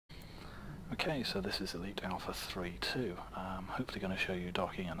Okay, so this is Elite Alpha 3.2. Hopefully going to show you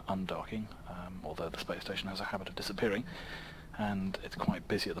docking and undocking, although the space station has a habit of disappearing, and it's quite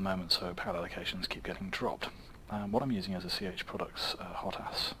busy at the moment, so pad allocations keep getting dropped. What I'm using is a CH Products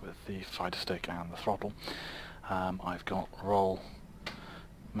HOTAS with the Fighterstick and the throttle. I've got roll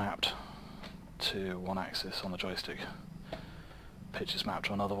mapped to one axis on the joystick, pitch is mapped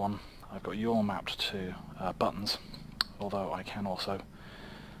to another one. I've got yaw mapped to buttons, although I can also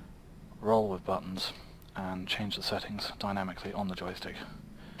roll with buttons and change the settings dynamically on the joystick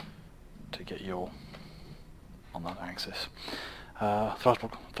to get yaw on that axis.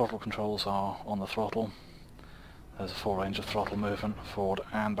 Throttle controls are on the throttle. There's a full range of throttle movement, forward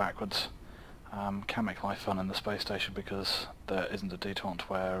and backwards. Can make life fun in the space station because there isn't a detente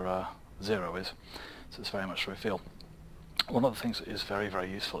where 0 is, so it's very much for a feel. One of the things that is very, very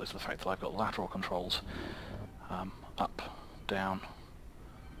useful is the fact that I've got lateral controls, up, down,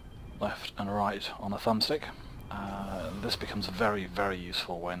 left and right on a thumbstick. This becomes very, very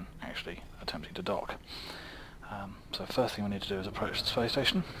useful when actually attempting to dock. So first thing we need to do is approach the space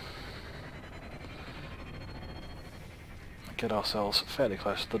station. Get ourselves fairly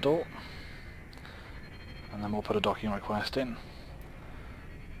close to the door, and then we'll put a docking request in.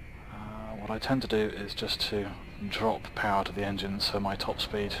 What I tend to do is just to drop power to the engine so my top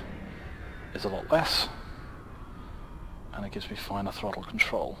speed is a lot less, and it gives me finer throttle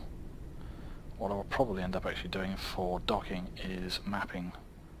control. What I will probably end up actually doing for docking is mapping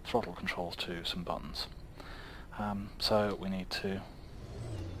throttle controls to some buttons. So we need to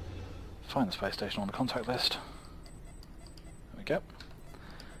find the space station on the contact list. There we go.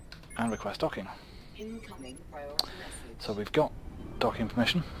 And request docking. Incoming priority message. So we've got docking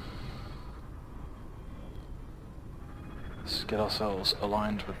permission. Let's get ourselves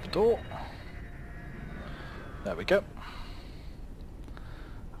aligned with the door. There we go.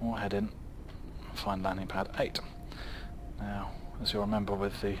 And we'll head in and find landing pad 8. Now, as you'll remember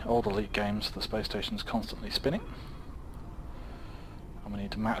with the old Elite games, the space station is constantly spinning, and we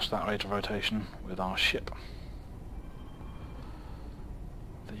need to match that rate of rotation with our ship.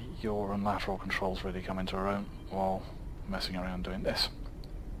 The yaw and lateral controls really come into our own while messing around doing this.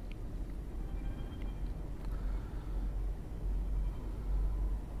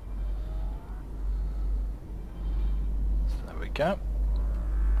 So there we go.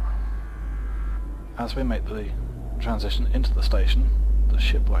 As we make the transition into the station, the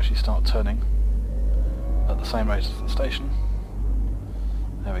ship will actually start turning at the same rate as the station.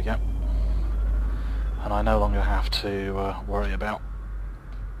 There we go. And I no longer have to worry about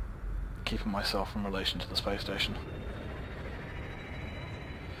keeping myself in relation to the space station.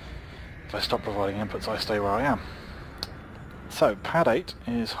 If I stop providing inputs, I stay where I am. So, pad 8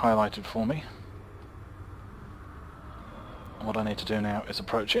 is highlighted for me. What I need to do now is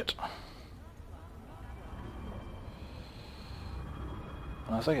approach it.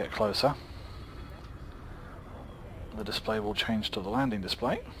 And as I get closer, the display will change to the landing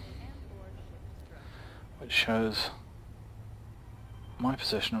display, which shows my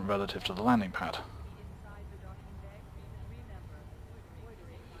position relative to the landing pad.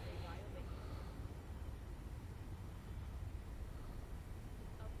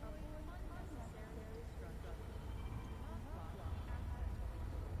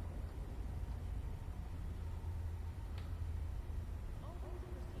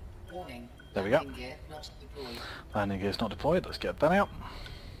 Warning. There we go. Landing gear not deployed. Landing gear is not deployed, let's get that out.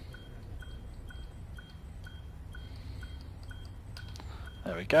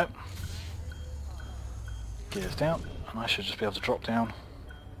 There we go. Gears down, and I should just be able to drop down.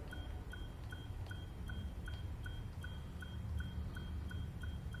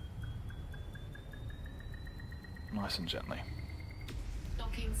 Nice and gently.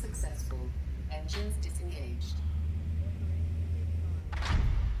 Docking successful. Engines disengaged.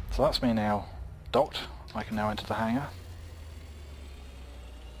 So that's me now docked. I can now enter the hangar.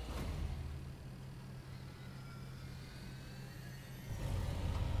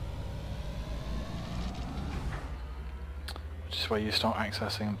 Which is where you start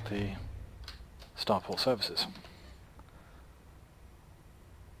accessing the starport services.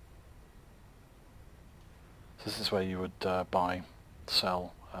 So this is where you would buy,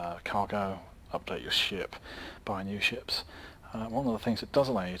 sell cargo, update your ship, buy new ships. One of the things it does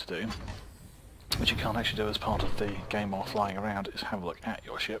allow you to do, which you can't actually do as part of the game while flying around, is have a look at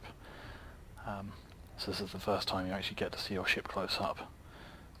your ship. So this is the first time you actually get to see your ship close up.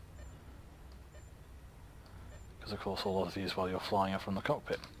 Because of course all of the views while you're flying are from the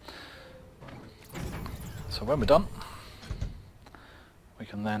cockpit. So when we're done, we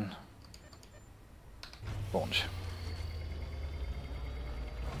can then launch.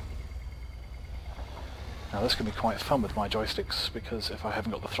 Now this can be quite fun with my joysticks, because if I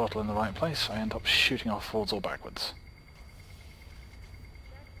haven't got the throttle in the right place, I end up shooting off forwards or backwards.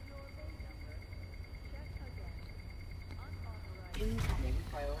 Incoming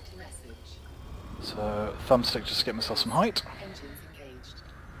priority message. So thumbstick just to get myself some height. Engines engaged.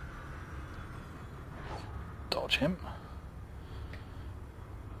 Dodge him.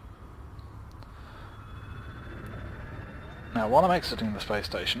 Now while I'm exiting the space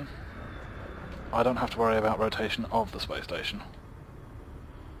station, I don't have to worry about rotation of the space station.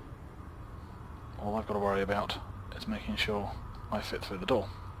 All I've got to worry about is making sure I fit through the door.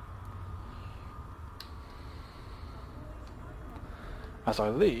 As I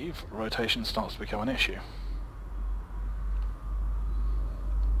leave, rotation starts to become an issue.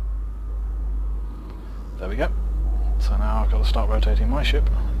 There we go. So now I've got to start rotating my ship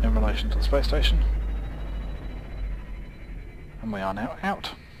in relation to the space station. And we are now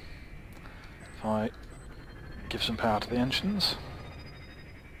out. If I give some power to the engines,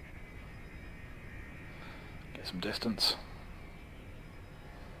 get some distance,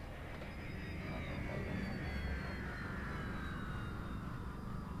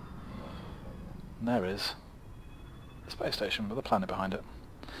 and there is the space station with a planet behind it.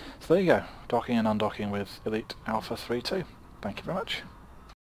 So there you go, docking and undocking with Elite Alpha 3.2. Thank you very much.